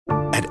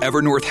At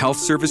Evernorth Health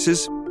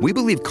Services, we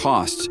believe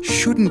costs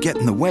shouldn't get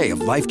in the way of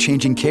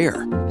life-changing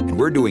care, and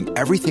we're doing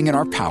everything in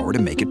our power to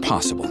make it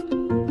possible.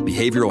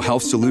 Behavioral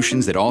health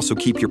solutions that also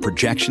keep your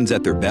projections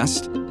at their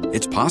best?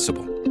 It's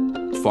possible.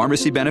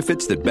 Pharmacy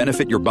benefits that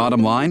benefit your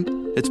bottom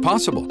line? It's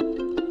possible.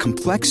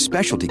 Complex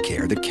specialty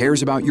care that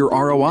cares about your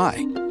ROI?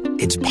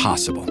 It's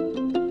possible.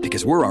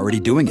 Because we're already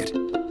doing it.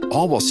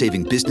 All while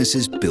saving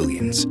businesses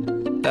billions.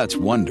 That's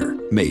Wonder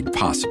made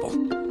possible.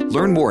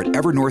 Learn more at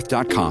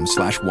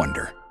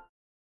evernorth.com/wonder.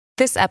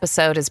 This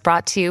episode is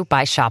brought to you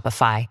by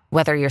Shopify.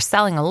 Whether you're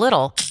selling a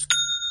little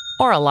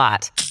or a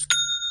lot,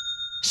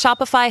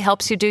 Shopify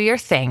helps you do your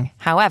thing,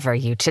 however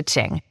you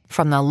cha-ching.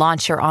 From the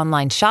launch your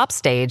online shop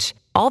stage,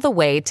 all the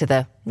way to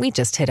the we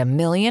just hit 1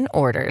 million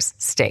orders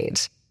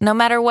stage. No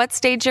matter what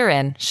stage you're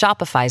in,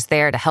 Shopify's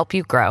there to help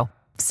you grow.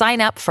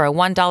 Sign up for a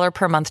 $1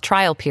 per month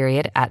trial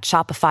period at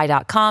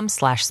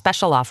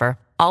shopify.com/special offer,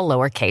 all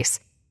lowercase.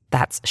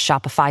 That's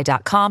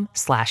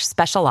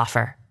shopify.com/special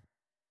offer.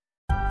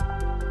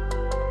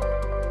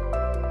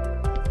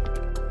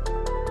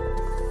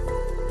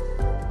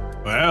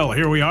 Well,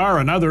 here we are,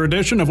 another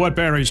edition of What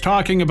Barry's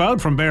Talking About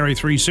from Barry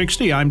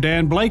 360. I'm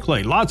Dan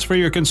Blakely. Lots for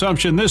your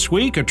consumption this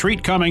week. A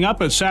treat coming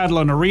up at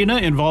Sadlon Arena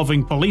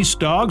involving police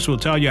dogs. We'll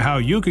tell you how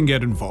you can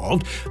get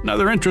involved.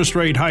 Another interest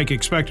rate hike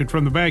expected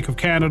from the Bank of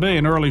Canada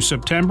in early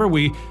September.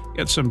 We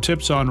get some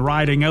tips on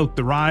riding out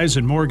the rise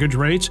in mortgage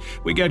rates.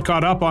 We get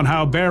caught up on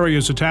how Barrie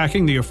is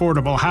attacking the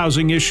affordable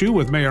housing issue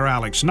with Mayor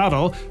Alex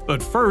Nuttall.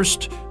 But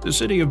first, the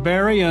city of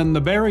Barrie and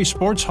the Barrie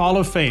Sports Hall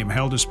of Fame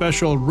held a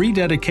special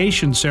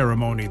rededication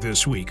ceremony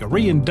this week, a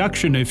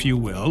reinduction, if you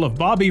will, of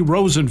Bobby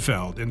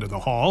Rosenfeld into the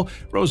hall.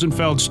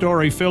 Rosenfeld's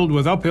story filled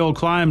with uphill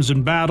climbs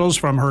and battles,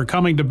 from her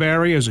coming to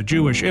Barrie as a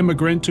Jewish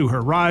immigrant to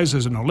her rise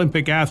as an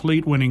Olympic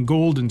athlete, winning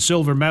gold and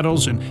silver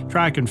medals in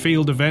track and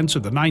field events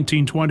at the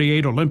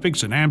 1928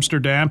 Olympics in Amsterdam.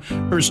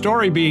 Her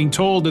story being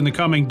told in the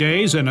coming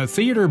days in a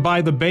Theatre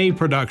by the Bay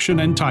production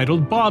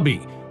entitled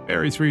Bobby.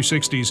 Barrie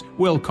 360's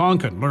Will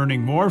Conkin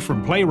learning more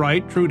from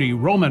playwright Trudy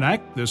Romanek,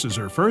 this is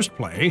her first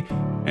play,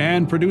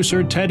 and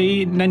producer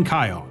Teddy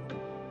Nenkayo.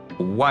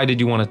 Why did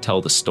you want to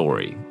tell the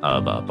story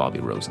of Bobby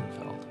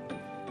Rosenfeld?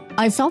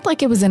 I felt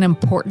like it was an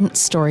important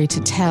story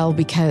to tell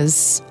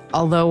because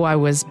although I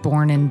was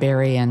born in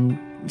Barrie and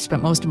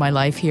spent most of my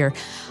life here,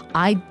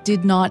 I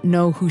did not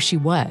know who she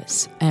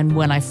was. And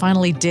when I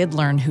finally did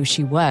learn who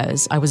she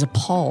was, I was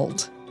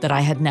appalled that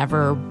I had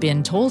never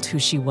been told who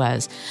she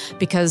was,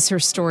 because her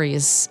story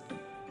is,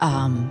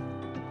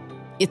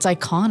 it's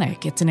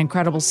iconic. It's an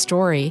incredible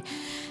story.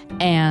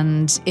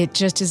 And it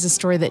just is a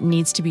story that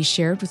needs to be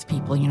shared with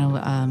people.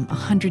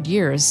 100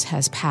 years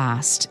has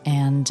passed,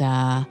 and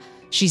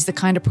she's the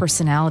kind of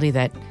personality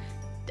that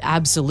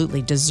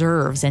absolutely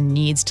deserves and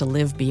needs to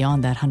live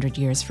beyond that 100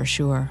 years for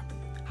sure.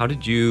 How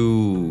did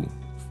you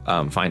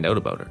find out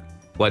about her?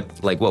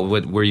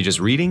 What were you just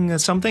reading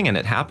something and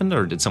it happened,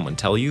 or did someone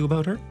tell you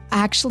about her?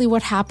 Actually,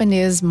 what happened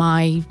is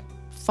my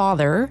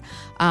father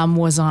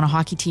was on a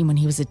hockey team when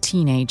he was a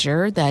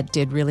teenager that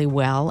did really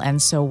well.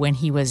 And so when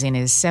he was in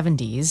his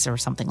 70s or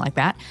something like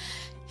that,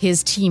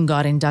 his team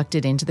got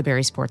inducted into the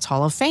Barrie Sports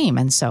Hall of Fame.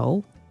 And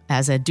so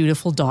as a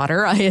dutiful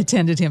daughter, I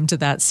attended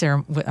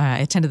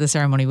the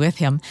ceremony with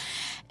him.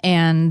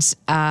 And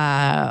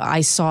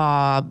I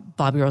saw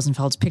Bobby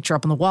Rosenfeld's picture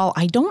up on the wall.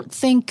 I don't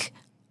think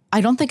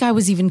I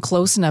was even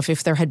close enough,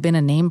 if there had been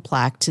a name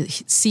plaque, to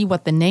see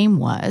what the name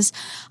was.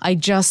 I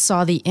just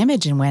saw the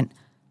image and went,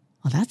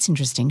 well, that's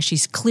interesting.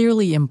 She's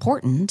clearly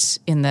important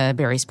in the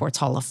Barrie Sports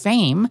Hall of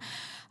Fame.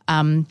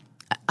 I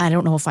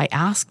don't know if I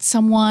asked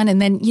someone.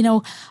 And then,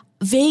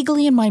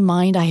 vaguely in my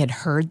mind, I had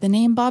heard the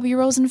name Bobby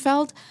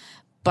Rosenfeld,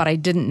 but I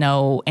didn't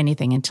know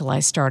anything until I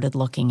started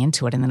looking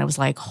into it. And then I was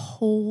like,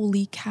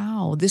 holy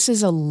cow, this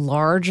is a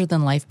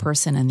larger-than-life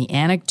person, and the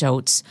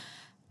anecdotes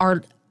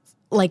are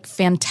like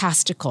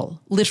fantastical.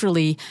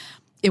 Literally,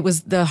 it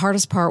was the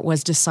hardest part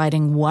was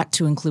deciding what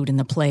to include in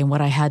the play and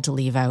what I had to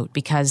leave out,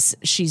 because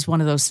she's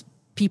one of those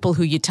people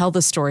who you tell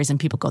the stories and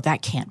people go,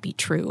 that can't be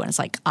true. And it's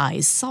like,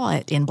 I saw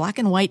it in black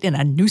and white in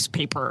a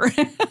newspaper.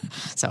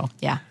 So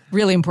yeah,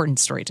 really important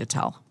story to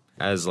tell.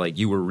 As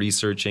you were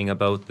researching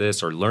about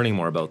this or learning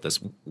more about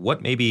this,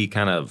 what maybe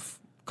kind of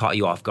caught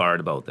you off guard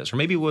about this? Or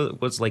maybe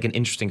was an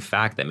interesting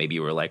fact that maybe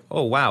you were like,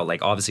 oh wow,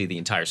 obviously the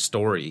entire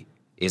story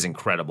is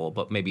incredible,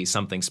 but maybe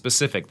something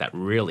specific that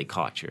really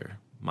caught your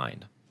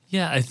mind?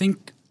 Yeah, I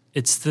think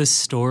it's the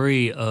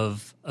story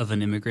of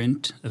an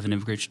immigrant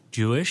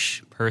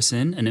Jewish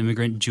person, an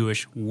immigrant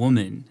Jewish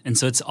woman. And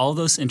so it's all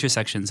those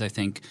intersections. I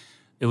think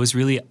it was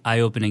really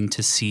eye-opening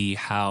to see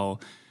how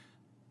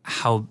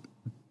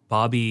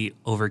Bobby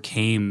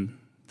overcame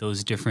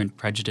those different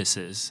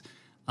prejudices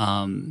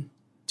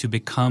to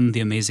become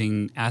the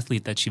amazing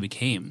athlete that she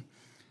became.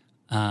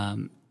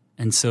 And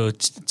so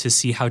to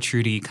see how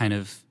Trudy kind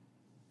of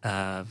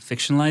what's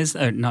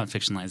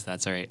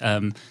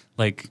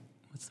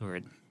the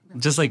word?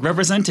 Just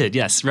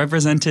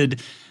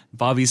represented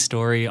Bobby's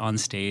story on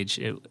stage.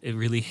 It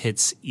really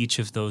hits each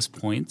of those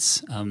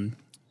points in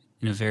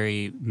a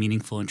very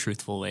meaningful and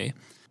truthful way.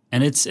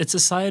 And it's a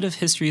side of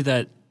history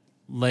that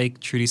like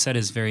Trudy said,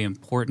 is very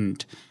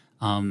important.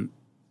 And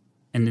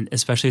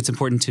especially it's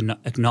important to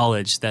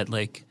acknowledge that,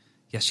 like,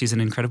 yes, she's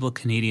an incredible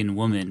Canadian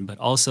woman, but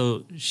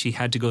also she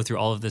had to go through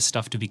all of this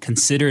stuff to be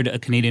considered a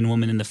Canadian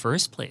woman in the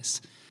first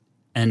place.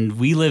 And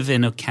we live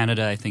in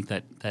Canada, I think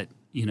that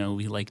you know,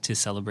 we like to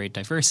celebrate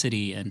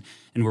diversity, and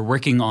we're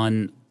working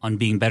on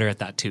being better at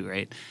that too,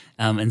 right?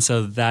 And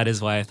so that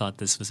is why I thought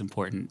this was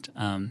important.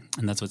 And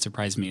that's what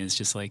surprised me, is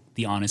just like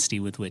the honesty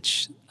with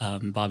which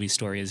Bobby's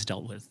story is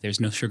dealt with. There's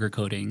no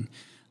sugarcoating.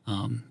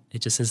 It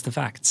just says the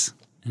facts,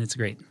 and it's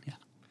great. Yeah.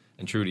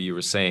 And Trudy, you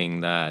were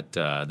saying that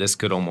this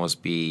could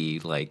almost be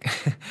like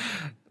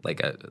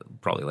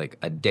probably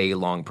a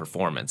day-long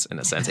performance in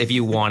a sense, if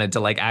you wanted to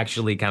like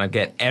actually kind of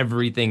get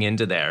everything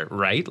into there,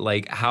 right?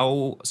 Like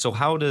how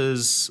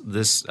does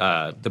this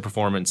the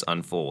performance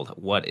unfold?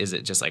 What is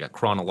it? Just like a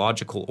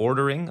chronological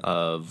ordering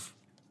of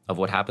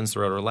what happens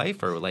throughout her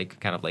life, or like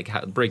kind of like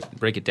how,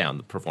 break it down,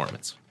 the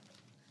performance?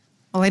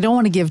 Well, I don't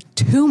want to give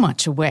too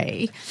much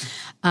away,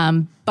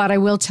 but I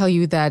will tell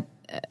you that,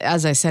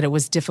 as I said, it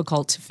was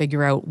difficult to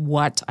figure out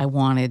what I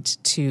wanted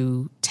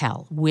to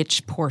tell,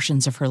 which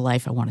portions of her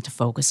life I wanted to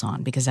focus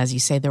on, because as you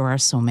say, there are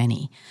so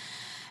many.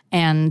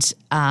 And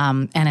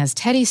as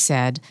Teddy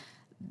said,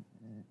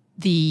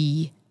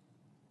 the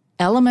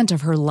element of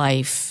her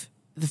life,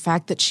 the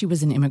fact that she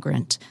was an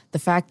immigrant, the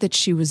fact that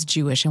she was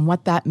Jewish, and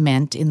what that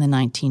meant in the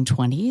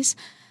 1920s,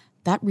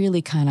 that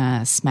really kind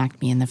of smacked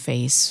me in the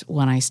face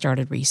when I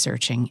started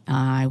researching.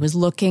 I was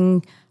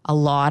looking a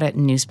lot at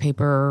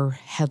newspaper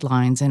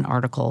headlines and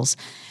articles,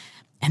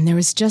 and there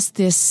was just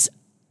this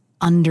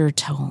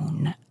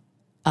undertone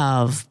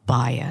of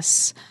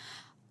bias.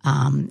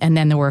 And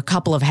then there were a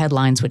couple of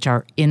headlines which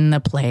are in the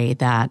play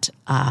that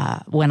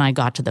when I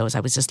got to those,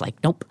 I was just like,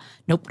 nope.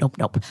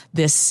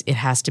 It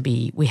has to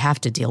be, we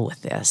have to deal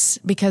with this,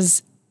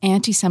 because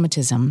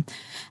anti-Semitism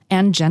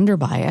and gender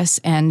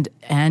bias and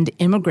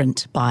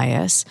immigrant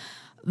bias,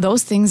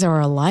 those things are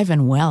alive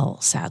and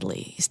well,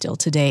 sadly, still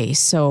today.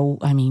 So,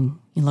 I mean,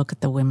 you look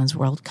at the Women's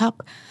World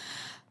Cup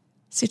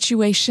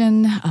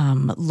situation,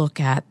 look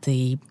at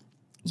there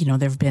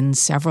have been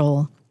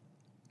several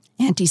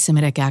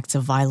anti-Semitic acts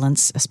of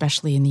violence,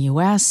 especially in the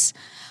U.S.,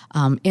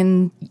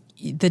 in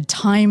the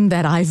time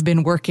that I've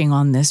been working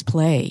on this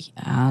play.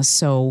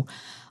 So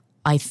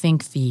I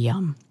think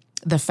the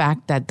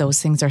fact that those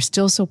things are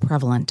still so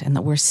prevalent and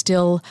that we're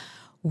still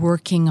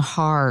working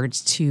hard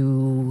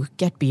to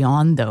get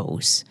beyond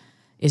those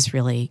is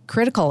really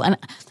critical. And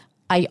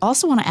I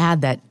also want to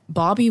add that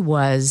Bobby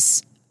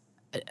was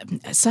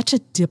such a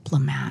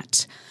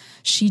diplomat.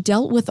 She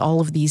dealt with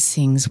all of these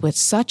things with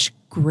such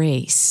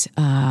grace,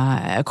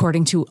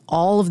 according to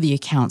all of the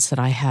accounts that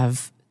I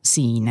have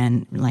seen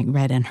and like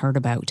read and heard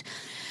about.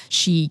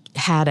 She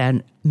had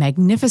a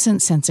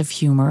magnificent sense of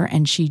humor,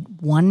 and she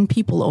won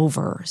people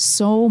over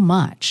so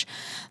much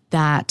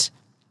that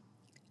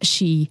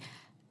she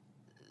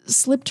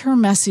slipped her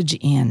message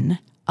in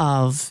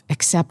of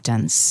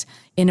acceptance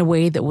in a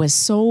way that was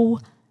so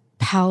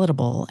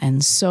palatable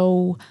and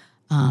so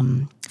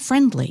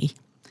friendly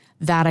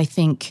that I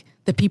think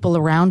the people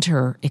around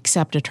her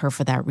accepted her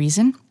for that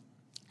reason.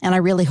 And I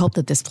really hope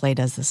that this play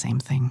does the same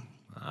thing.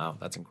 Wow,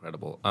 that's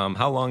incredible.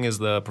 How long is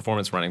the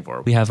performance running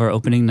for? We have our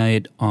opening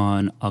night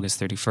on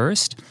August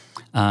 31st,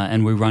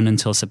 and we run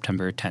until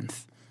September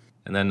 10th.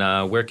 And then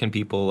where can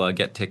people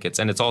get tickets?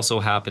 And it's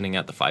also happening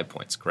at the 5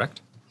 Points,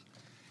 correct?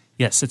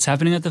 Yes, it's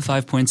happening at the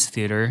 5 Points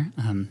Theater,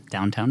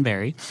 downtown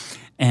Barrie.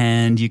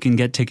 And you can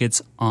get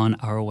tickets on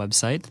our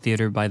website,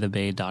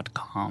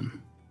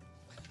 theaterbythebay.com.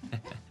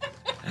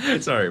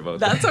 Sorry about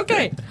that. That's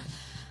okay.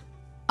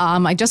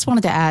 I just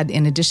wanted to add,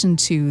 in addition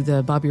to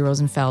the Bobby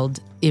Rosenfeld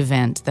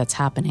event that's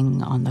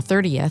happening on the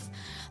 30th,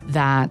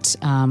 that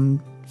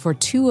for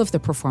two of the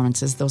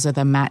performances, those are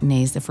the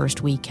matinees the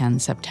first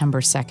weekend, September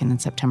 2nd and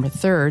September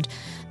 3rd,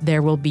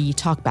 there will be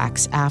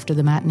talkbacks after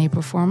the matinee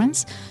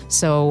performance.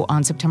 So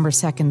on September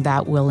 2nd,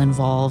 that will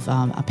involve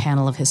a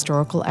panel of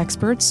historical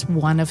experts,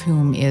 one of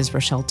whom is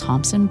Rochelle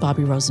Thompson,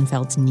 Bobby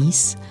Rosenfeld's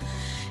niece,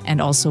 and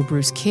also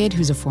Bruce Kidd,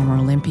 who's a former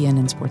Olympian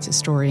and sports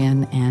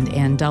historian, and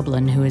Anne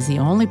Dublin, who is the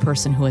only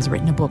person who has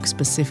written a book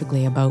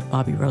specifically about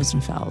Bobby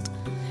Rosenfeld.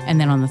 And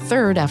then on the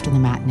 3rd, after the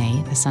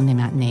matinee, the Sunday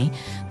matinee,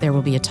 there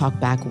will be a talk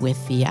back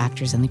with the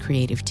actors and the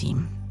creative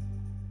team.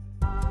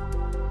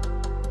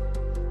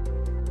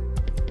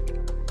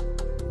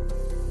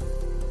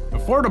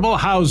 Affordable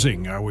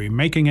housing. Are we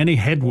making any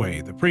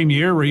headway? The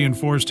Premier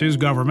reinforced his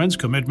government's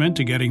commitment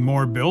to getting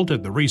more built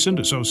at the recent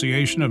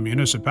Association of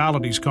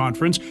Municipalities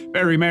conference.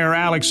 Barrie Mayor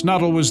Alex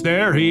Nuttall was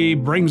there. He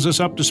brings us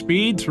up to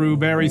speed through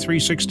Barrie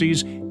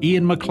 360's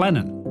Ian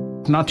McLennan.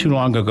 Not too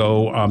long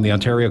ago, the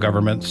Ontario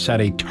government set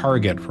a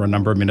target for a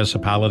number of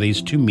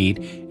municipalities to meet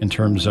in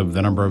terms of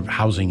the number of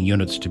housing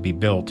units to be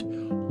built.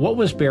 What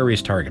was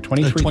Barrie's target?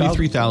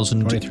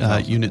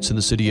 23,000 units in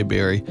the city of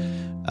Barrie.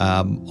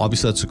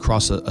 Obviously, that's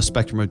across a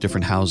spectrum of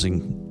different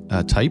housing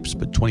types,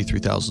 but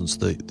 23,000 is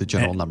the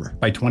general number.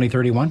 By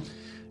 2031?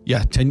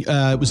 Yeah,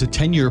 it was a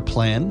 10-year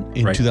plan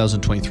in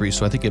 2023,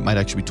 so I think it might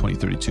actually be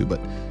 2032,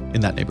 but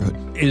in that neighborhood.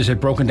 Is it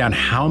broken down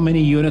how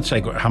many units,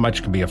 like how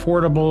much can be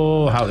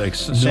affordable?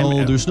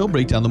 No, there's no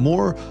breakdown. The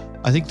more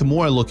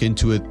I look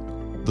into it,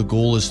 the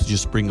goal is to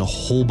just bring a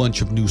whole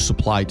bunch of new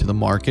supply to the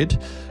market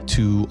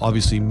to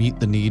obviously meet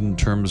the need in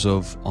terms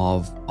of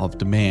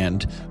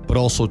demand, but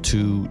also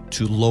to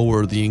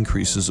lower the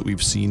increases that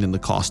we've seen in the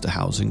cost of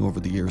housing over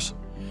the years.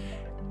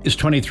 Is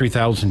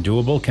 23,000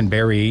 doable? Can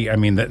Barrie, I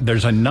mean,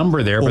 there's a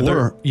number there, but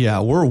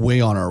we're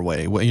way on our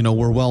way.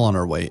 We're well on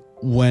our way.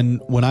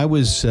 When I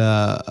was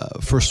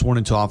first sworn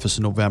into office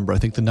in November, I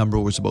think the number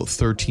was about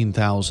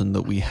 13,000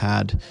 that we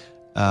had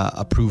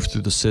approved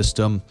through the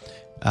system.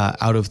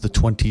 Out of the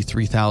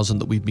 23,000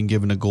 that we've been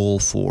given a goal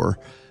for,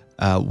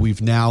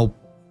 we've now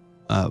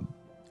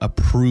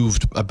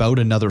approved about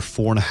another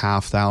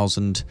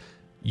 4,500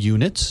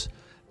 units.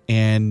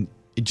 And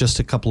just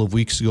a couple of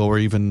weeks ago, or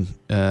even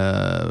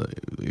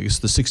it's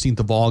the 16th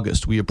of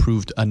August, we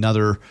approved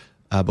another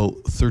about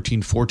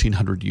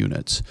 1,400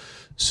 units.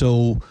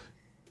 So,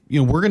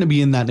 we're going to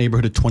be in that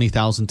neighborhood of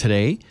 20,000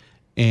 today,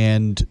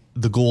 and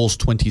the goal is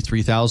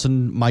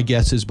 23,000. My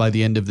guess is by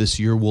the end of this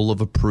year, we'll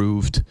have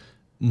approved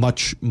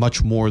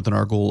much more than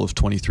our goal of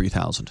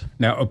 23,000.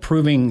 Now,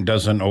 approving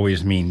doesn't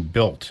always mean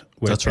built.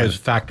 That's right. As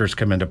factors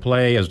come into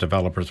play, as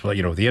developers,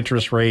 the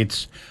interest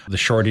rates, the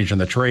shortage in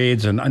the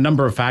trades, and a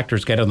number of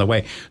factors get in the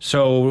way.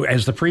 So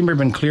has the Premier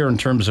been clear in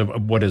terms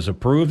of what is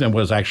approved and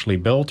what is actually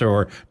built,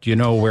 or do you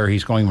know where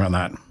he's going around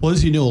that? Well,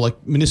 as you know,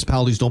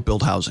 municipalities don't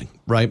build housing,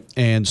 right?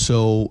 And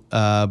so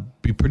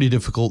be pretty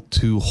difficult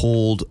to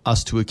hold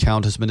us to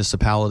account as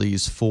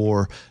municipalities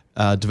for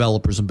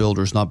developers and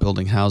builders not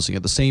building housing.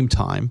 At the same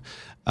time,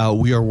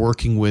 we are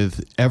working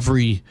with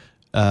every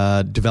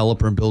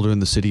developer and builder in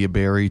the city of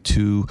Barrie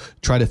to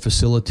try to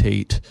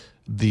facilitate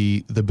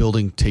the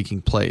building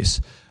taking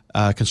place.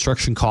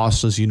 Construction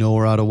costs, as you know,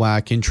 are out of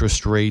whack.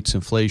 Interest rates,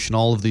 inflation,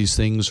 all of these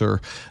things are,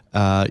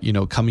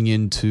 coming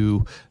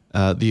into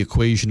the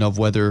equation of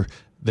whether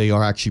they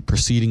are actually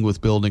proceeding with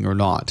building or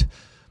not.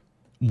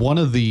 One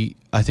of the,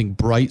 I think,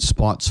 bright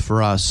spots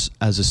for us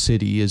as a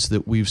city is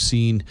that we've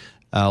seen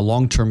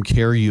long-term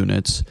care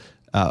units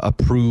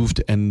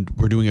approved, and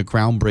we're doing a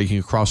groundbreaking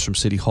across from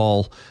City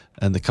Hall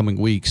in the coming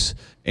weeks.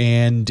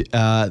 And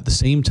at the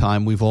same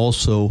time, we've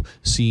also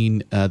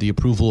seen the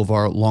approval of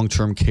our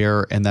long-term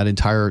care and that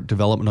entire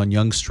development on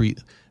Yonge Street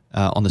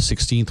on the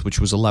 16th, which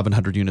was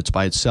 1,100 units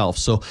by itself.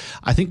 So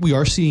I think we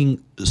are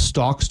seeing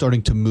stock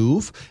starting to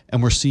move,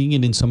 and we're seeing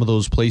it in some of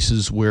those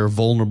places where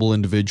vulnerable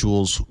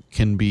individuals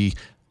can be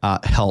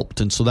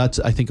helped. And so that's,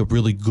 I think, a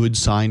really good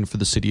sign for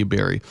the city of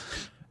Barrie.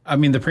 I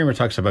mean, the Premier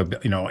talks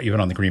about, even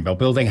on the Greenbelt,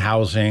 building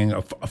housing,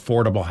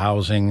 affordable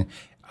housing.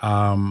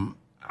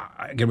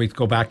 Again, we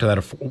go back to that.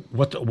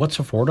 What's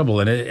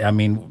affordable?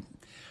 And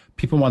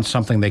people want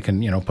something they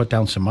can, put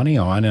down some money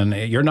on. And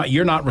you're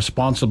not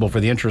responsible for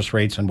the interest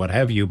rates and what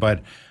have you.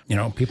 But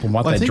people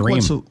want that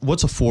dream.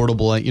 What's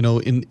affordable?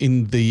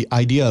 In the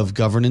idea of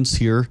governance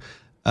here,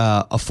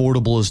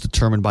 affordable is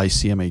determined by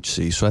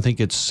CMHC. So I think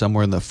it's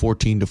somewhere in the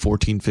 $1,400 to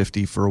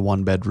 $1,450 for a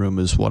one bedroom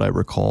is what I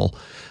recall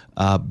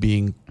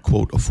being,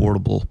 quote,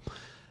 affordable.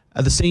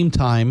 At the same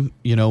time,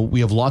 we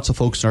have lots of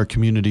folks in our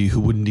community who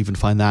wouldn't even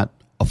find that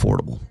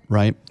affordable,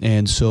 right?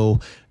 And so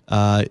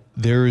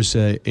there is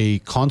a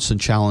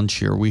constant challenge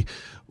here.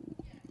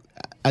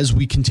 As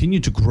we continue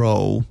to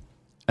grow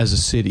as a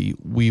city,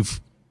 we've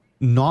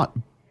not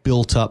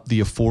built up the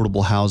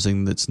affordable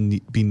housing that's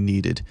been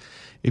needed.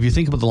 If you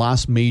think about the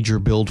last major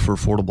build for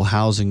affordable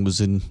housing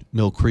was in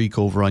Mill Creek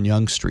over on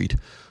Yonge Street.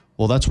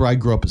 Well, that's where I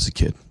grew up as a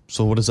kid.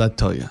 So what does that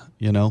tell you,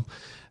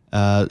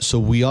 So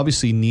we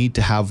obviously need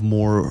to have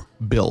more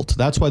built.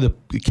 That's why the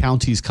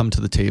counties come to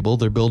the table.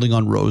 They're building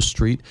on Rose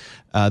Street.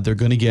 They're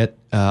going to get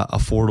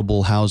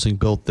affordable housing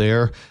built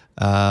there.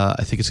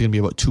 I think it's going to be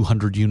about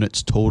 200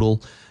 units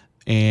total.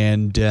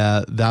 And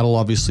that'll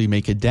obviously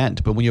make a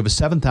dent. But when you have a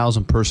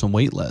 7,000 person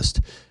wait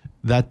list,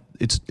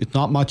 it's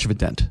not much of a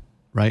dent,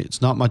 right?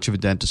 It's not much of a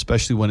dent,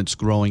 especially when it's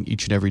growing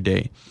each and every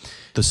day.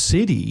 The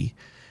city,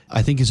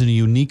 I think, is in a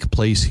unique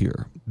place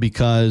here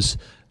because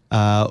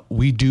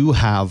we do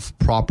have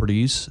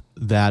properties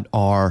that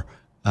are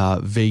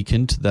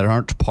vacant, that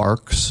aren't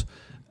parks,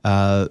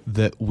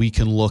 that we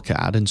can look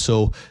at. And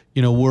so,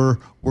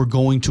 we're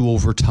going to,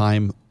 over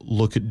time,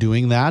 look at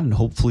doing that and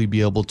hopefully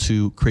be able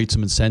to create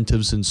some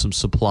incentives and some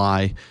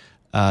supply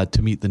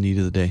to meet the need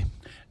of the day.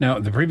 Now,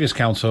 the previous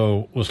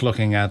council was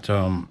looking at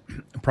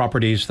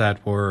properties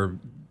that were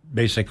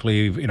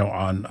basically,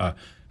 on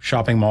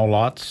shopping mall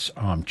lots,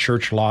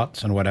 church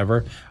lots, and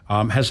whatever.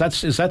 Is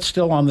that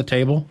still on the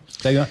table?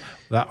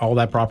 All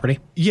that property?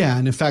 Yeah,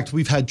 and in fact,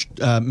 we've had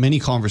many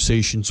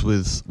conversations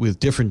with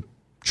different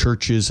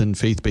churches and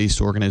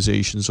faith-based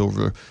organizations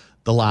over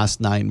the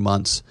last 9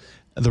 months.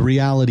 The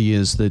reality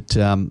is that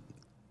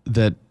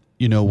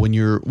when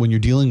you're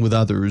dealing with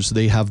others,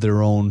 they have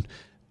their own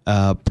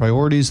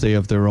priorities, they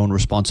have their own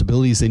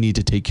responsibilities they need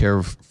to take care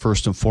of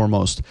first and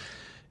foremost.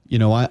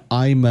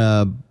 I'm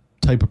a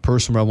type of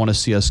person where I want to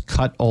see us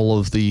cut all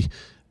of the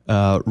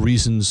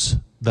reasons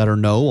that are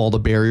no, all the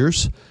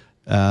barriers,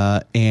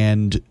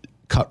 and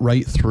cut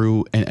right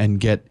through and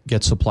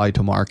get supply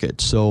to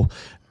market. So,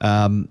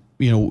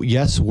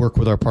 yes, work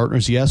with our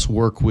partners. Yes,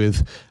 work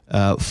with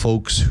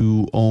folks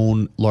who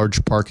own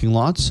large parking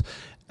lots.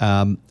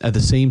 At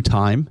the same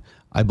time,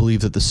 I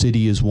believe that the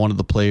city is one of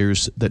the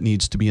players that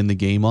needs to be in the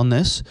game on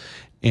this.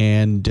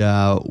 And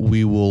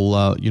we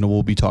will,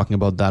 we'll be talking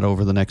about that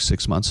over the next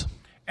 6 months.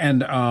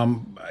 And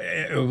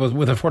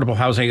with affordable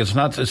housing, it's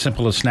not as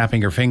simple as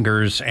snapping your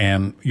fingers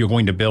and you're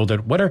going to build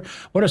it. What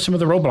are some of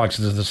the roadblocks?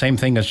 Is it the same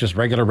thing as just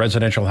regular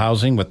residential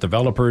housing with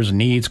developers,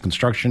 needs,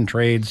 construction,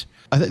 trades?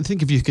 I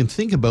think if you can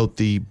think about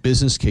the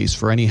business case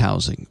for any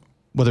housing,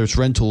 whether it's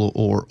rental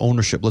or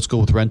ownership, let's go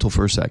with rental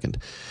for a second.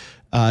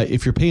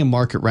 If you're paying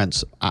market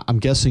rents, I'm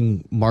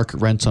guessing market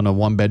rents on a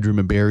 1-bedroom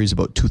in Barrie is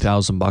about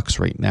 $2,000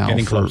 right now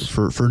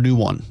for a new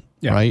one,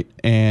 right?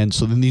 And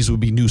so then these would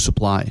be new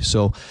supply.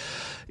 So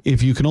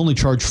if you can only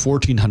charge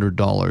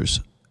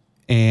 $1,400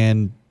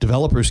 and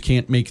developers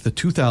can't make the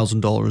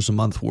 $2,000 a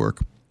month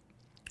work,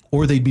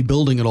 or they'd be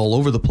building it all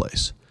over the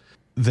place,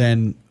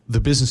 then the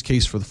business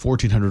case for the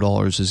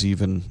 $1,400 is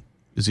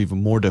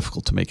even more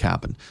difficult to make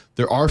happen.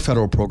 There are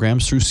federal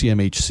programs through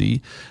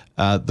CMHC.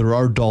 There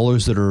are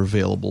dollars that are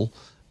available,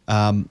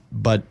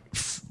 but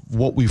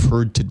what we've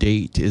heard to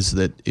date is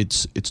that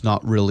it's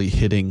not really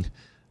hitting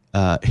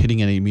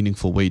any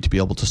meaningful way to be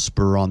able to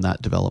spur on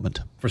that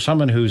development. For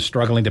someone who's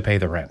struggling to pay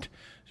the rent,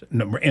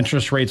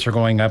 interest rates are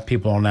going up.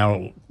 People are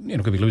now,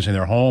 could be losing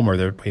their home, or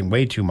they're paying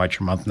way too much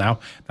a month now.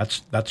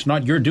 That's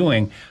not your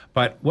doing.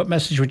 But what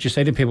message would you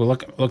say to people?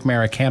 Look,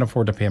 Mayor, I can't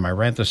afford to pay my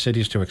rent. The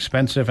city's too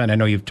expensive, and I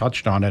know you've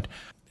touched on it.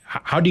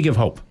 How do you give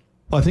hope?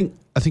 Well,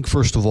 I think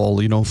first of all,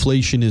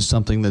 inflation is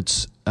something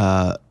that's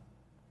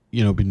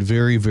been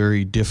very,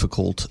 very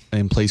difficult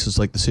in places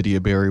like the city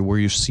of Barrie, where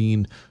you've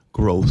seen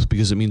growth,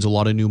 because it means a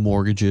lot of new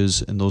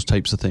mortgages and those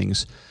types of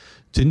things.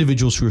 To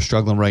individuals who are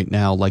struggling right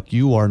now, like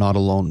you are not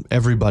alone.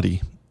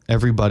 Everybody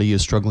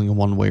is struggling in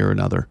one way or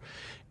another.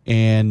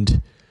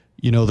 And,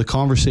 the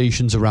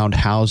conversations around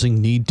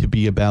housing need to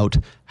be about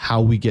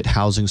how we get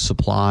housing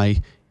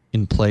supply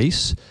in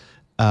place.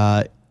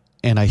 And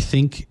I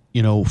think,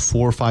 4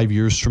 or 5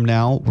 years from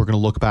now, we're going to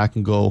look back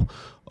and go,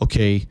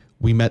 okay,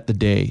 we met the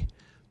day.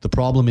 The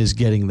problem is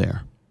getting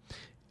there.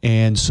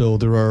 And so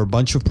there are a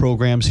bunch of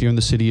programs here in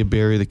the city of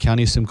Barrie. The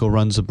County of Simcoe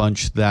runs a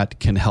bunch that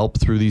can help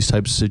through these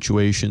types of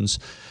situations.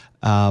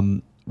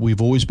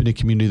 We've always been a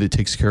community that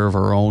takes care of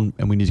our own,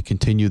 and we need to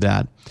continue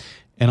that.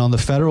 And on the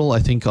federal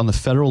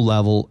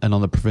level and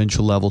on the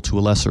provincial level to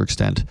a lesser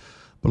extent,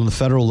 but on the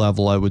federal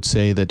level, I would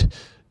say that,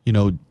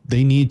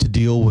 they need to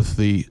deal with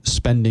the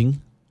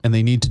spending, and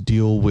they need to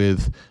deal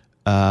with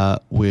the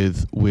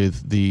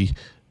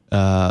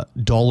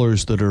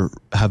dollars that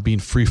have been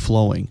free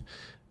flowing.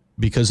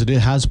 Because it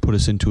has put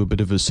us into a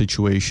bit of a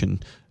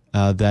situation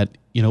that,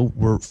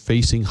 we're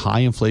facing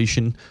high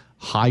inflation,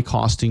 high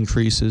cost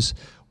increases.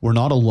 We're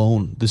not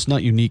alone. This is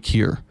not unique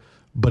here,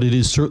 but it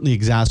is certainly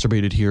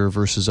exacerbated here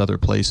versus other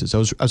places. I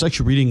was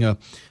actually reading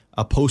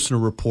a post in a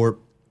report.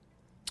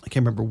 I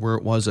can't remember where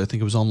it was. I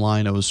think it was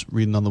online. I was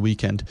reading on the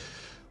weekend,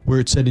 where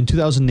it said in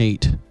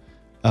 2008,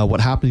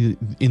 what happened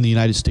in the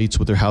United States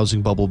with their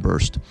housing bubble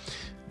burst.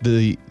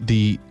 The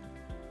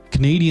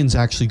Canadians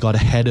actually got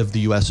ahead of the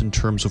U.S. in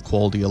terms of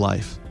quality of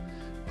life,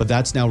 but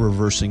that's now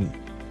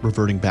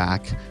reverting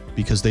back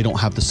because they don't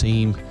have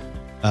the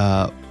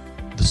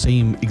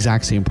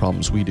exact same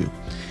problems we do.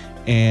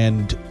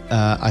 And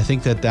I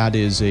think that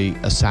is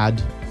a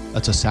sad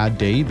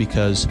day,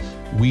 because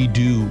we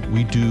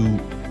do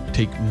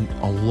take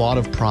a lot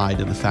of pride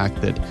in the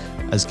fact that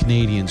as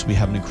Canadians, we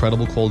have an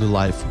incredible quality of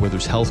life where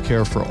there's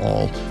healthcare for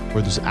all,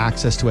 where there's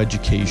access to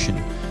education.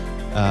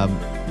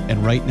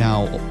 And right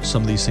now,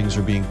 some of these things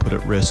are being put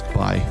at risk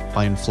by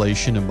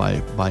inflation and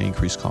by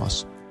increased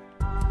costs.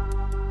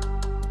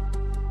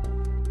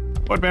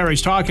 What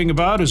Barrie's Talking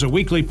About is a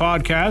weekly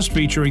podcast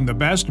featuring the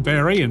best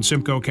Barrie and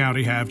Simcoe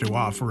County have to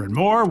offer and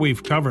more.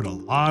 We've covered a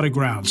lot of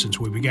ground since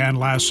we began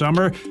last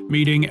summer,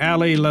 meeting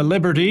Allie La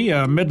Liberty,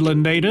 a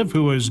Midland native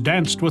who has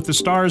danced with the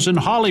stars in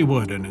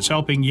Hollywood and is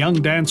helping young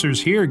dancers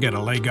here get a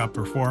leg up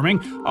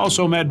performing.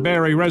 Also met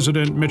Barrie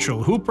resident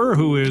Mitchell Hooper,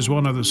 who is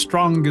one of the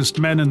strongest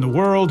men in the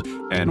world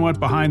and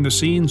went behind the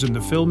scenes in the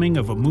filming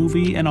of a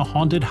movie in a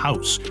haunted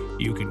house.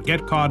 You can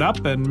get caught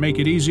up and make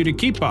it easy to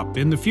keep up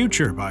in the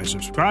future by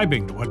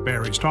subscribing to What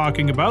Barrie's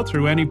Talking About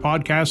through any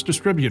podcast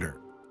distributor.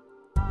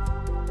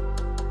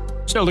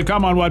 Still to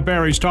come on What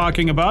Barrie's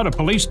Talking About, a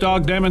police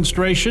dog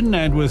demonstration,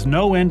 and with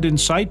no end in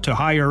sight to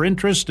higher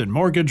interest and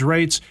mortgage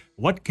rates,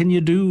 what can you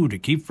do to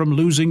keep from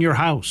losing your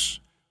house?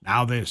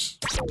 Now this.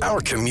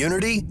 Our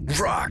community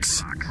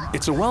rocks.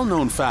 It's a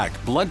well-known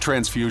fact blood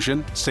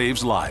transfusion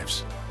saves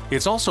lives.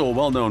 It's also a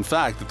well-known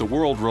fact that the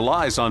world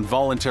relies on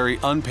voluntary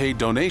unpaid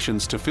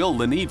donations to fill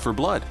the need for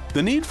blood.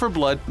 The need for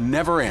blood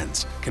never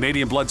ends.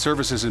 Canadian Blood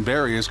Services in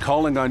Barrie is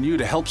calling on you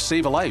to help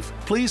save a life.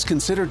 Please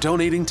consider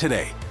donating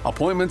today.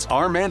 Appointments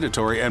are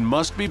mandatory and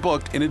must be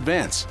booked in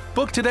advance.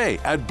 Book today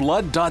at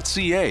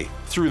blood.ca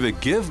through the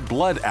Give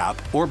Blood app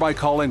or by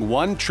calling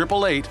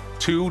 1-888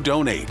 to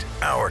donate.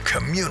 Our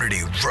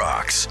community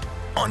rocks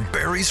on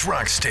Barrie's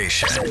Rock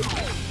Station.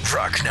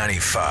 Rock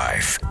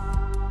 95.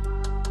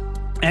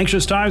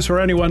 Anxious times for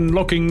anyone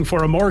looking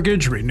for a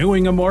mortgage,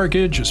 renewing a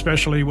mortgage,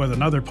 especially with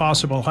another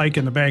possible hike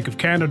in the Bank of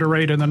Canada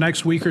rate in the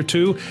next week or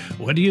two.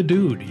 What do?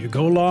 Do you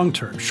go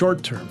long-term,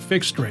 short-term,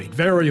 fixed rate,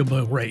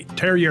 variable rate,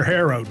 tear your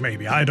hair out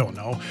maybe? I don't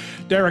know.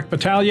 Derek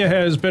Battaglia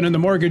has been in the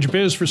mortgage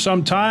biz for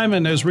some time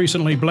and has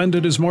recently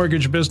blended his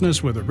mortgage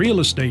business with a real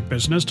estate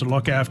business to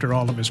look after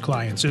all of his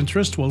clients'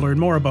 interests. We'll learn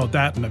more about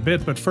that in a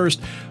bit, but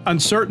first,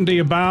 uncertainty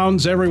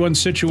abounds. Everyone's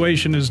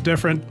situation is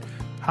different.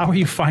 How are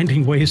you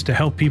finding ways to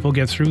help people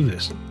get through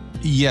this?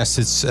 Yes,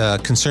 it's a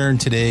concern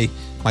today.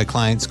 My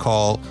clients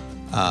call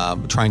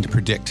trying to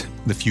predict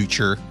the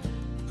future.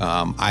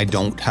 I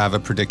don't have a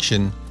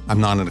prediction. I'm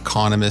not an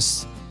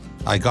economist.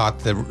 I got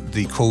the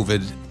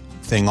COVID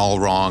thing all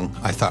wrong.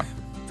 I thought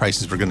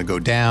prices were going to go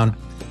down.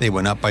 They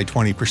went up by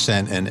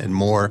 20% and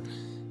more.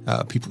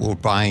 People were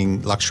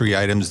buying luxury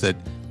items that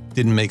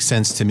didn't make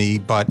sense to me,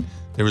 but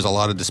there was a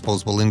lot of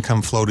disposable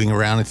income floating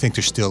around. I think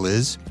there still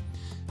is.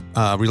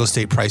 Real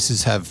estate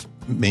prices have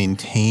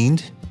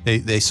maintained.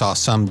 They saw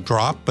some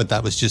drop, but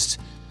that was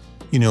just,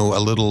 a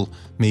little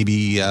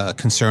maybe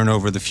concern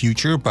over the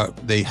future, but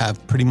they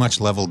have pretty much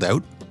leveled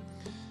out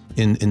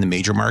in the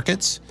major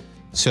markets.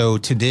 So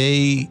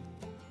today,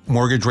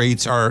 mortgage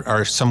rates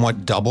are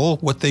somewhat double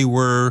what they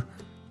were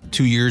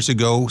 2 years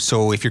ago.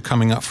 So if you're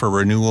coming up for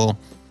renewal,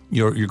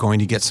 you're going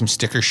to get some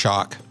sticker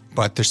shock.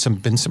 But there's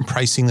been some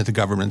pricing that the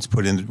government's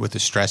put in with the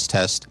stress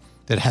test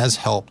that has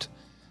helped.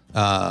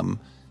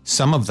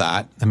 Some of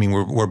that,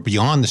 we're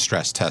beyond the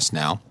stress test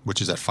now,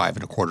 which is at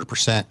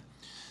 5.25%.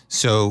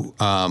 So,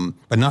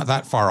 but not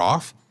that far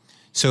off.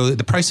 So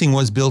the pricing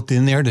was built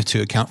in there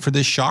to account for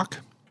this shock.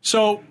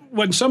 So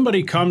when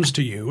somebody comes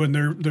to you and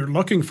they're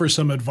looking for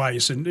some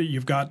advice, and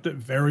you've got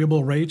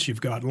variable rates,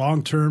 you've got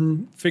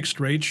long-term fixed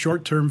rates,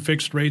 short-term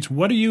fixed rates,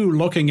 what are you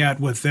looking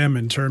at with them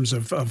in terms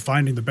of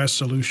finding the best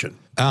solution?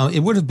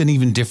 It would have been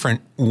even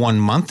different 1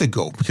 month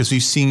ago because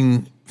we've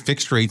seen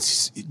fixed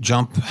rates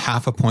jump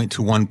 0.5 point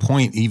to 1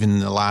 point even in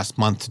the last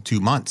month to 2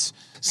 months.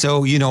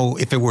 So,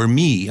 if it were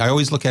me, I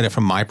always look at it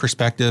from my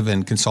perspective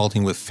and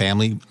consulting with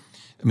family.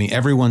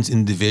 Everyone's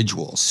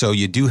individual. So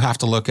you do have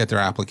to look at their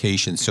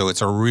application. So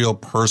it's a real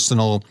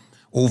personal,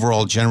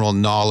 overall general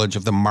knowledge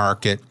of the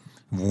market,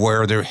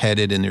 where they're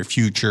headed in their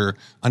future,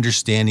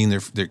 understanding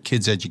their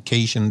kids'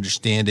 education,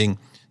 understanding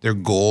their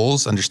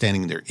goals,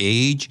 understanding their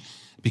age.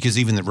 Because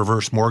even the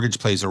reverse mortgage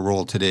plays a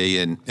role today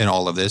in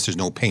all of this. There's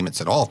no payments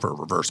at all for a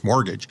reverse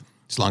mortgage,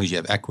 as long as you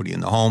have equity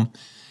in the home.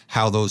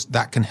 How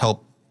that can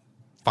help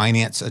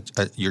finance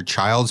your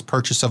child's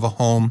purchase of a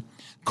home,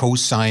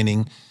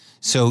 co-signing.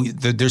 So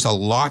there's a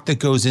lot that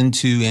goes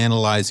into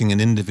analyzing an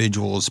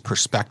individual's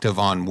perspective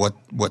on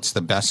what's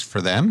the best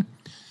for them.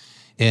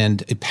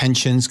 And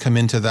pensions come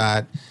into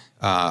that,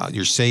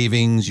 your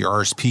savings, your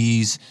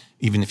RSPs,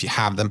 even if you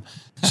have them.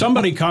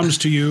 Somebody comes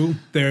to you,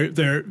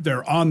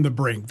 they're on the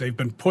brink. They've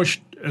been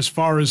pushed as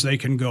far as they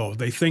can go.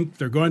 They think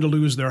they're going to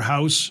lose their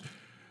house.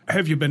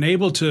 Have you been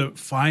able to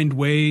find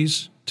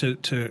ways to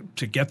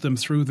get them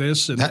through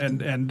this and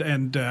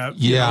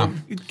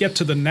get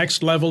to the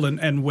next level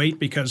and wait,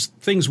 because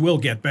things will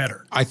get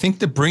better? I think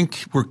the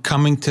brink, we're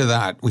coming to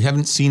that. We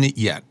haven't seen it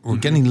yet. We're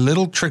getting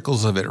little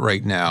trickles of it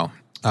right now,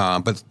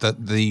 but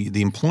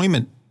the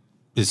employment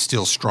is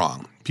still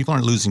strong. People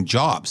aren't losing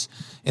jobs,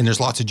 and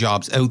there's lots of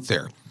jobs out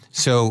there.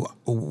 So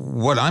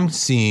what I'm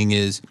seeing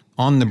is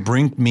on the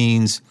brink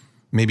means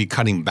maybe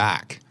cutting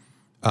back.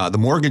 The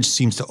mortgage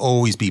seems to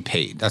always be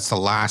paid. That's the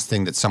last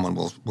thing that someone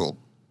will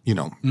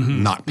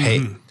not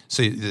pay.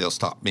 So they'll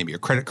stop maybe a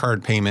credit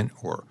card payment,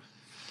 or,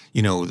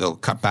 they'll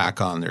cut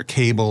back on their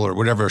cable or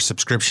whatever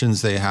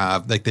subscriptions they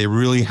have. Like, they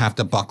really have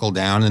to buckle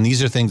down. And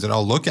these are things that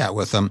I'll look at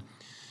with them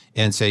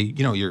and say,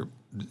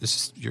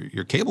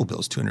 your cable bill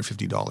is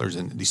 $250,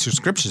 and these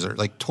subscriptions are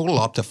like total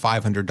up to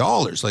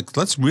 $500. Like,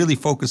 let's really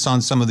focus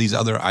on some of these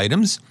other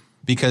items,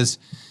 because,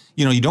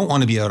 you don't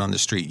want to be out on the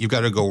street. You've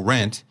got to go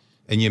rent,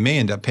 and you may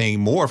end up paying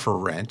more for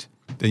rent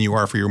than you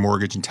are for your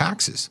mortgage and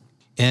taxes.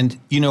 And,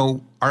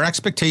 our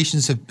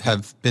expectations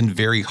have been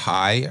very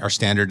high, our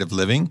standard of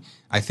living.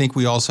 I think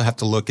we also have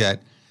to look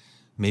at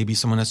maybe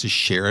someone has to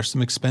share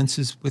some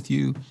expenses with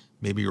you.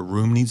 Maybe your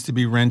room needs to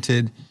be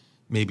rented.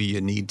 Maybe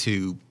you need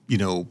to,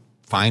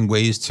 find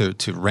ways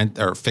to rent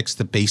or fix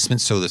the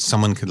basement so that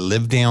someone could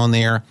live down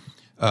there.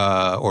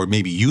 Or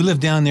maybe you live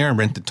down there and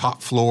rent the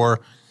top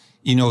floor,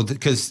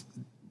 because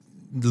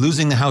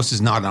losing the house is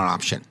not an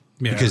option.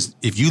 Yeah. Because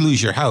if you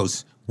lose your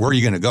house, where are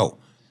you going to go?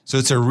 So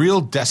it's a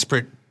real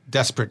desperate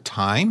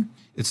time.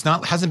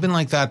 Hasn't been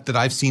like that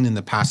I've seen in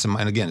the past.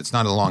 And again, it's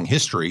not a long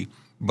history,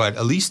 but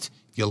at least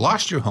if you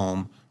lost your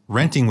home,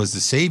 renting was the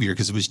savior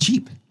because it was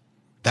cheap.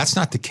 That's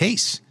not the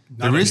case.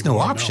 There is no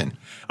option. No.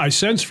 I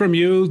sense from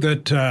you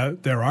that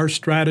there are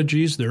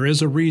strategies. There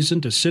is a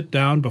reason to sit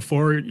down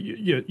before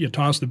you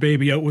toss the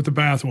baby out with the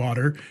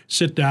bathwater.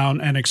 Sit down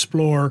and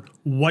explore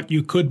what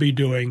you could be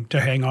doing to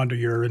hang on to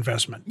your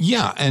investment.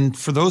 Yeah, and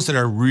for those that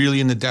are really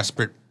in the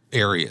desperate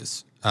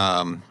areas,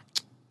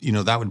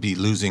 that would be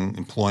losing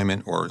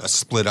employment or a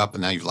split up,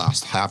 and now you've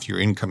lost half your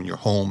income in your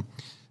home.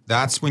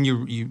 That's when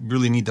you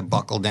really need to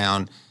buckle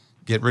down,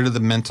 get rid of the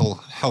mental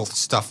health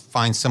stuff,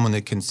 find someone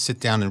that can sit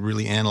down and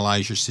really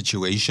analyze your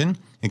situation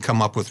and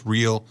come up with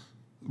real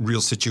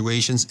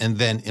situations and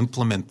then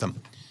implement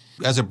them.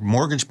 As a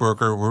mortgage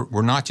broker,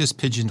 we're not just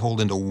pigeonholed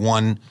into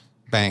one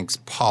bank's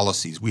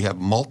policies. We have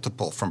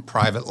multiple, from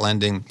private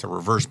lending to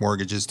reverse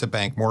mortgages to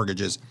bank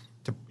mortgages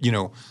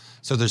to,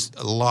 so there's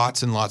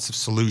lots and lots of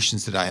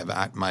solutions that I have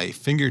at my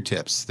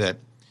fingertips that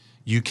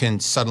you can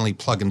suddenly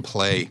plug and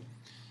play.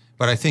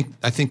 But I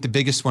think the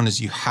biggest one is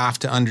you have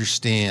to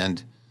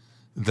understand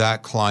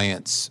that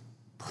client's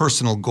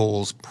personal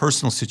goals,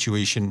 personal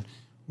situation,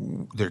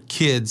 their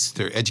kids,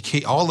 their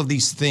education, all of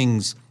these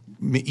things.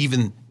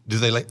 Even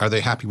are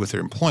they happy with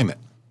their employment?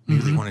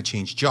 Maybe they want to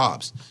change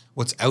jobs.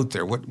 What's out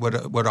there?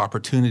 What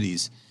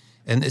opportunities?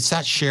 And it's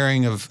that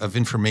sharing of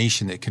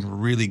information that can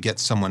really get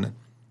someone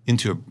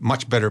into a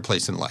much better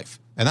place in life.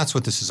 And that's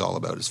what this is all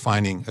about, is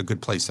finding a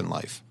good place in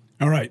life.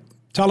 All right.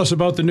 Tell us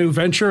about the new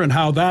venture and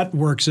how that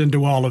works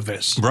into all of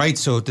this. Right.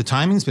 So the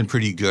timing's been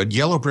pretty good.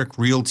 Yellow Brick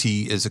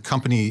Realty is a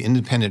company,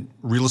 independent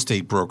real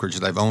estate brokerage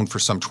that I've owned for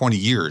some 20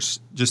 years,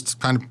 just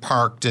kind of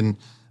parked, and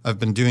I've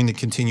been doing the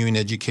continuing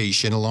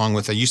education along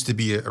with, I used to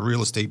be a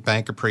real estate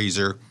bank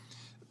appraiser,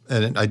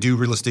 and I do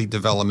real estate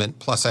development.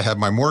 Plus I have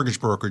my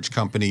mortgage brokerage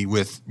company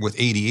with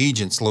 80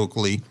 agents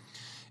locally.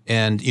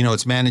 And,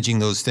 it's managing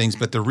those things.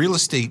 But the real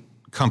estate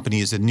company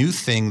is a new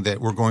thing that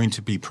we're going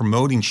to be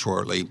promoting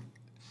shortly,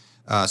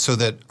 so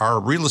that our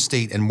real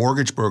estate and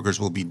mortgage brokers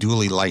will be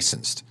duly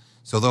licensed.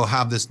 So they'll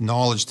have this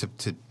knowledge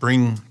to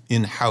bring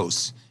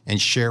in-house and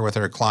share with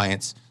our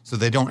clients, so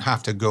they don't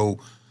have to go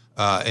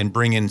and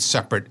bring in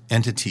separate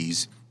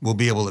entities. We'll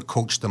be able to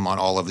coach them on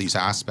all of these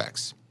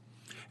aspects.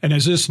 And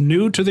is this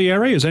new to the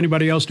area? Is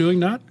anybody else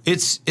doing that?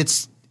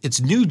 It's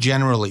new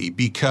generally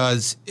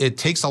because it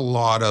takes a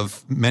lot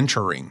of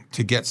mentoring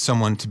to get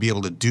someone to be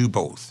able to do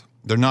both.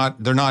 They're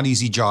not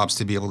easy jobs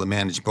to be able to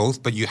manage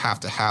both, but you have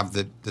to have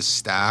the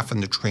staff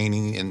and the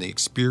training and the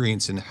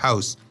experience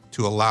in-house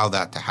to allow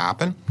that to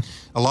happen.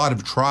 A lot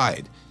have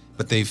tried,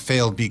 but they've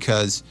failed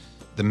because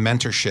the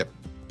mentorship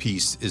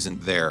piece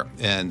isn't there.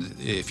 And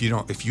if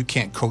you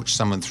can't coach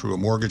someone through a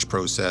mortgage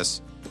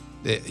process,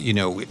 they're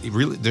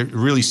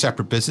really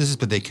separate businesses,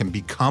 but they can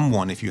become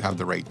one if you have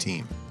the right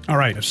team. All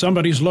right, if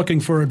somebody's looking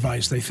for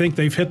advice, they think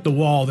they've hit the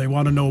wall, they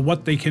want to know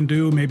what they can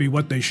do, maybe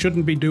what they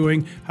shouldn't be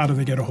doing, how do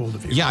they get a hold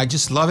of you? Yeah, I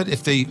just love it.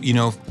 If they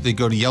go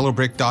to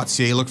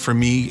yellowbrick.ca, look for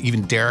me,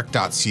 even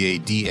Darick.ca,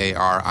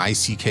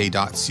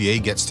 DARICK.ca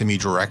gets to me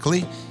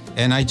directly.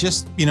 And I'll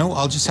just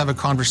have a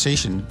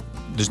conversation.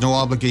 There's no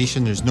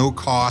obligation, there's no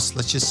cost.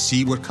 Let's just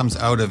see what comes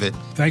out of it.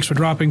 Thanks for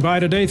dropping by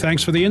today.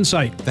 Thanks for the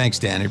insight. Thanks,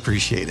 Dan. I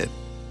appreciate it.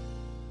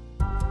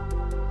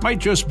 Might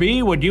just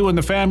be what you and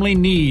the family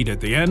need at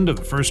the end of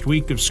the first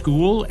week of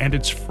school, and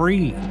it's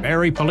free.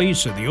 Barrie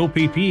Police and the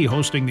OPP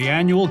hosting the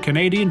annual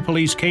Canadian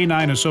Police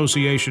Canine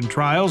Association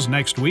trials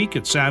next week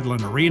at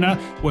Sadlon Arena,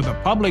 with a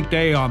public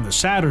day on the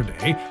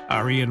Saturday.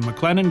 Our Ian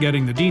McLennan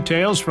getting the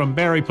details from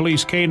Barrie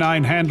Police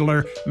canine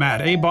handler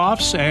Matt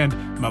Aboffs and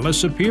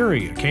Melissa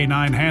Peary, a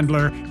canine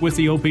handler with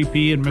the OPP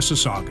in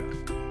Mississauga.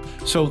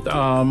 So,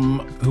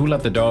 who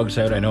let the dogs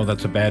out? I know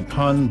that's a bad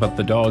pun, but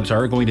the dogs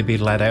are going to be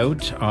let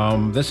out.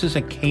 This is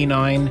a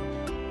canine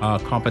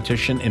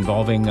competition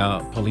involving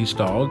police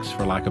dogs,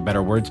 for lack of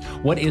better words.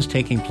 What is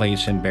taking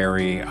place in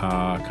Barrie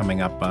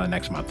coming up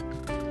next month?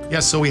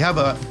 Yes, so we have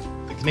the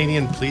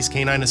Canadian Police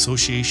Canine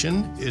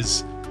Association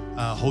is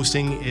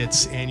hosting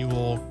its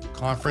annual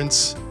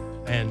conference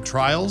and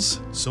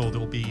trials. So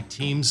there will be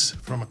teams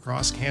from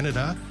across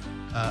Canada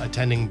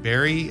attending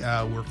Barrie.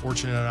 We're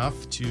fortunate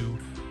enough to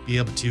be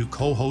able to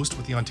co-host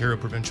with the Ontario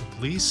Provincial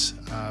Police.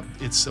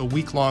 It's a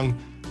week-long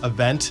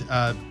event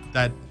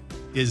that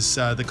is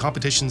the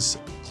competition's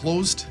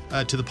closed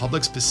to the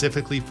public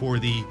specifically for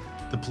the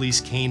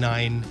police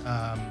canine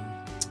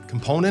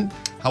component.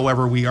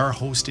 However, we are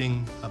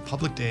hosting a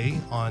public day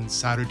on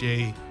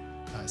Saturday,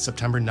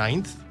 September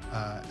 9th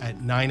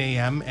at 9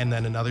 a.m. and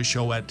then another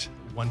show at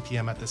 1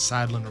 p.m. at the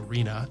Sadlon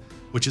Arena,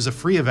 which is a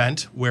free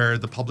event where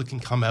the public can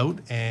come out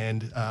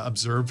and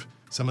observe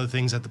some of the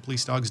things that the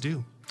police dogs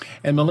do.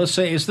 And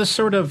Melissa, is this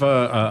sort of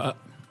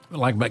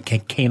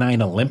like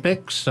canine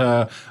Olympics?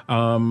 I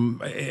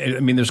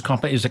mean,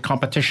 is it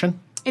competition?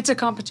 It's a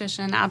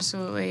competition,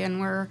 absolutely,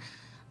 and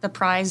the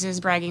prize is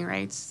bragging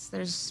rights.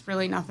 There's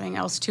really nothing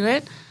else to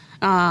it.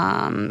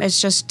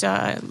 It's just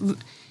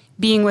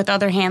being with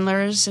other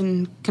handlers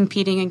and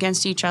competing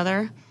against each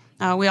other.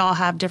 We all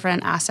have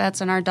different assets,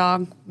 and our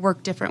dog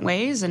work different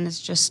ways, and it's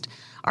just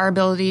our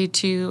ability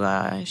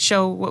to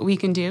show what we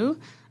can do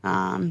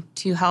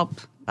to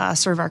help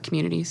serve our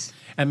communities.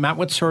 And Matt,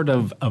 what sort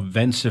of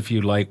events, if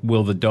you like,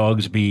 will the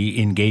dogs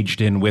be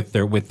engaged in with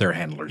their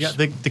handlers? Yeah,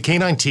 the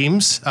canine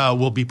teams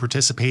will be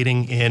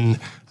participating in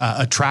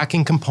a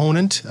tracking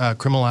component,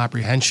 criminal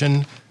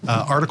apprehension,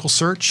 article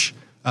search,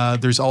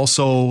 There's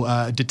also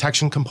a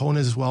detection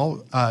component as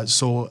well.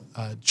 So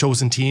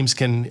chosen teams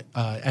can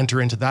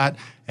enter into that.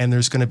 And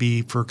there's going to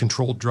be for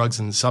controlled drugs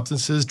and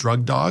substances,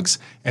 drug dogs,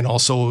 and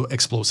also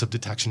explosive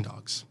detection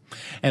dogs.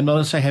 And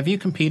Melissa, have you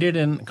competed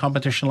in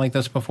competition like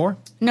this before?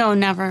 No,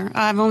 never.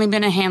 I've only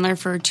been a handler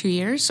for 2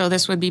 years, so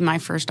this would be my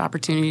first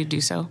opportunity to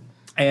do so.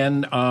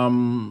 And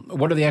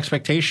what are the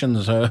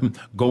expectations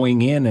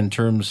going in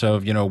terms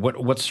of,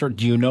 what sort,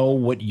 do you know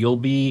what you'll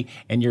be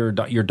and your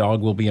dog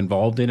will be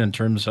involved in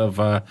terms of,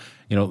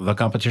 the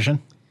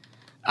competition?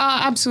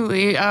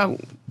 Absolutely.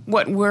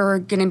 What we're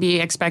going to be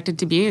expected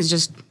to be is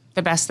just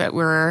the best that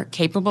we're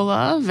capable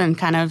of, and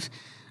kind of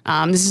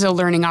this is a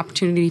learning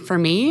opportunity for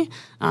me.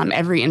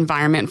 Every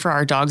environment for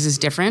our dogs is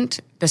different.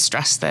 The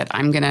stress that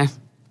I'm going to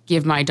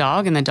give my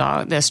dog and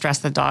the stress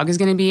the dog is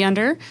going to be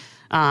under.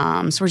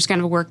 So we're just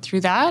going to work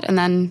through that and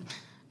then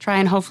try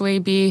and hopefully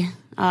be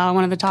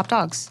one of the top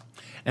dogs.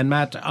 And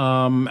Matt,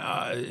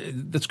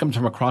 this comes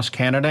from across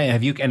Canada.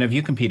 Have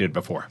you competed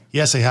before?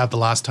 Yes, I have. The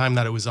last time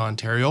that it was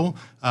Ontario.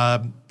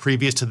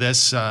 Previous to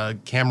this,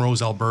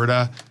 Camrose,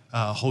 Alberta,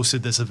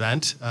 hosted this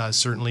event.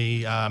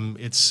 Certainly,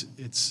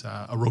 it's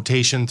a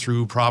rotation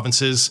through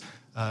provinces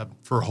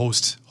for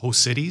host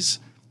cities,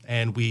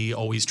 and we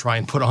always try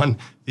and put on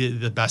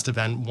the best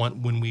event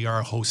when we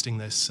are hosting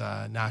this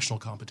national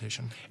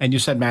competition. And you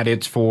said, Matt,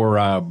 it's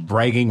for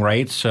bragging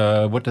rights.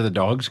 What do the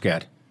dogs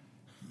get?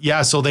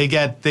 Yeah, so they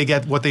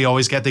get what they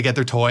always get. They get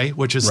their toy,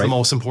 which is the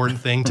most important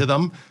thing to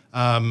them,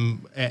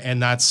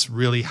 and that's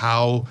really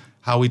how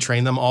we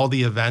train them. All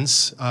the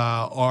events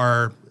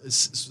are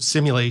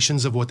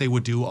simulations of what they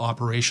would do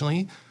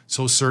operationally.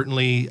 So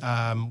certainly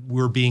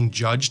we're being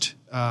judged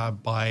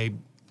by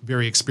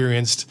very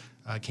experienced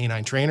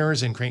canine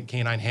trainers and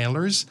canine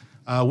handlers,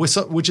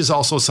 which is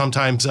also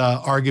sometimes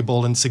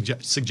arguable and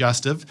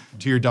suggestive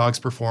to your dog's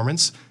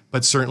performance.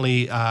 But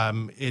certainly,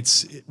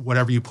 it's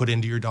whatever you put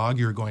into your dog,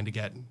 you're going to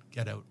get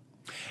out.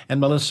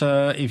 And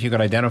Melissa, if you could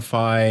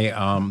identify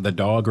the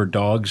dog or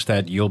dogs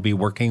that you'll be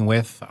working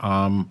with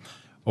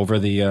over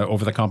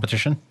the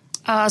competition.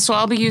 So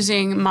I'll be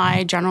using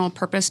my general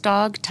purpose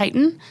dog,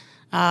 Titan.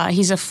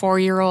 He's a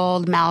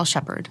 4-year-old Mal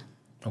Shepherd.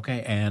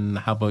 Okay, and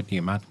how about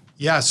you, Matt?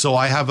 Yeah, so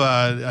I have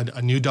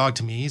a new dog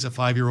to me. He's a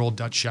 5-year-old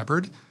Dutch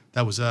Shepherd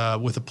that was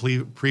with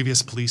a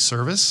previous police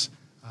service,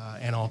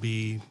 and I'll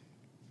be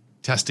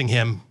testing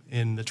him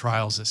in the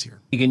trials this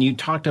year. Again, you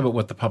talked about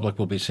what the public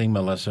will be seeing,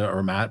 Melissa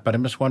or Matt, but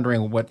I'm just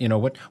wondering what do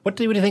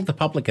you think the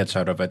public gets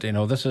out of it?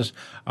 This is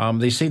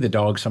they see the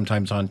dog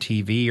sometimes on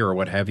TV or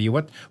what have you.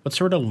 What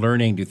sort of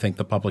learning do you think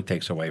the public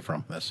takes away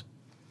from this?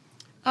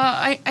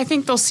 I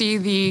think they'll see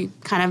the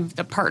kind of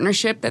the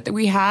partnership that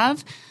we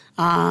have.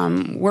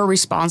 We're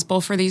responsible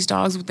for these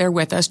dogs. They're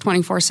with us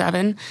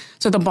 24/7.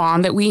 So the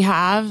bond that we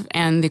have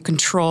and the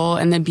control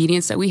and the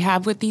obedience that we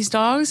have with these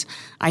dogs,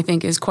 I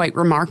think is quite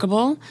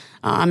remarkable.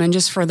 And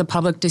just for the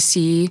public to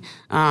see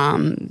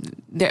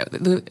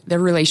the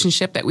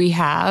relationship that we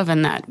have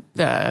and that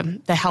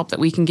the help that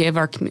we can give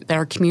our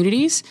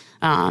communities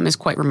is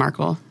quite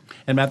remarkable.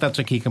 And Matt, that's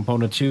a key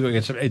component too.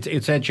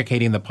 It's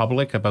educating the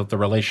public about the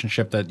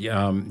relationship that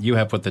you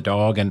have with the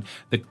dog and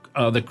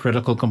the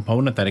critical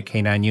component that a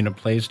canine unit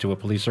plays to a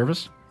police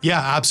service. Yeah,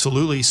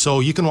 absolutely. So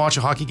you can watch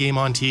a hockey game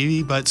on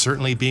TV, but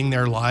certainly being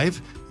there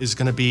live is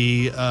going to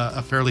be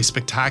a fairly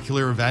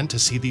spectacular event to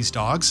see these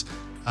dogs.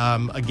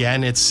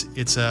 Again,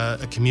 it's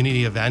a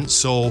community event.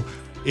 So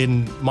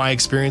in my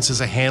experience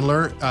as a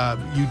handler,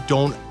 you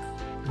don't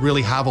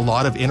really have a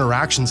lot of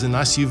interactions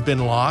unless you've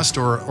been lost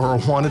or a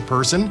wanted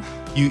person.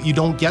 You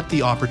don't get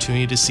the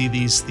opportunity to see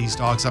these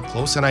dogs up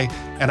close, and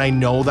I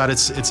know that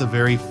it's a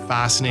very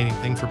fascinating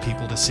thing for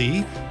people to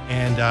see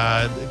and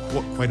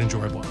quite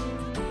enjoyable.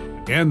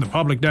 Again, the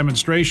public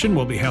demonstration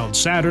will be held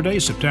Saturday,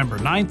 September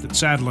 9th at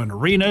Sadlon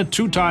Arena.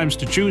 2 times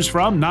to choose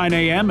from, 9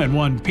 a.m. and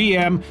 1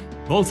 p.m.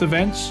 Both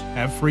events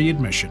have free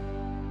admission.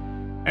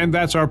 And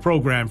that's our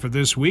program for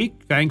this week.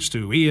 Thanks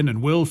to Ian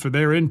and Will for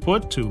their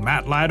input, to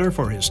Matt Ladder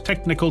for his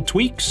technical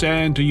tweaks,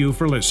 and to you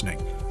for listening.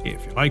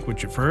 If you like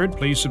what you've heard,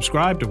 please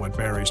subscribe to What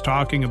Barry's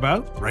Talking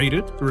About, rate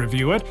it,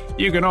 review it.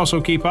 You can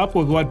also keep up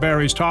with What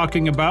Barry's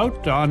Talking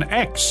About on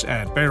X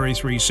at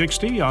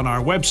Barry360, on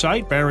our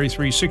website,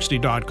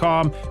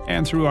 Barry360.com,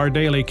 and through our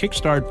daily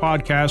Kickstart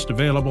podcast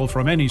available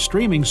from any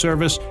streaming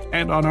service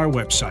and on our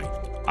website.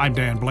 I'm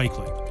Dan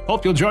Blakely.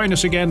 Hope you'll join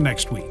us again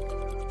next week.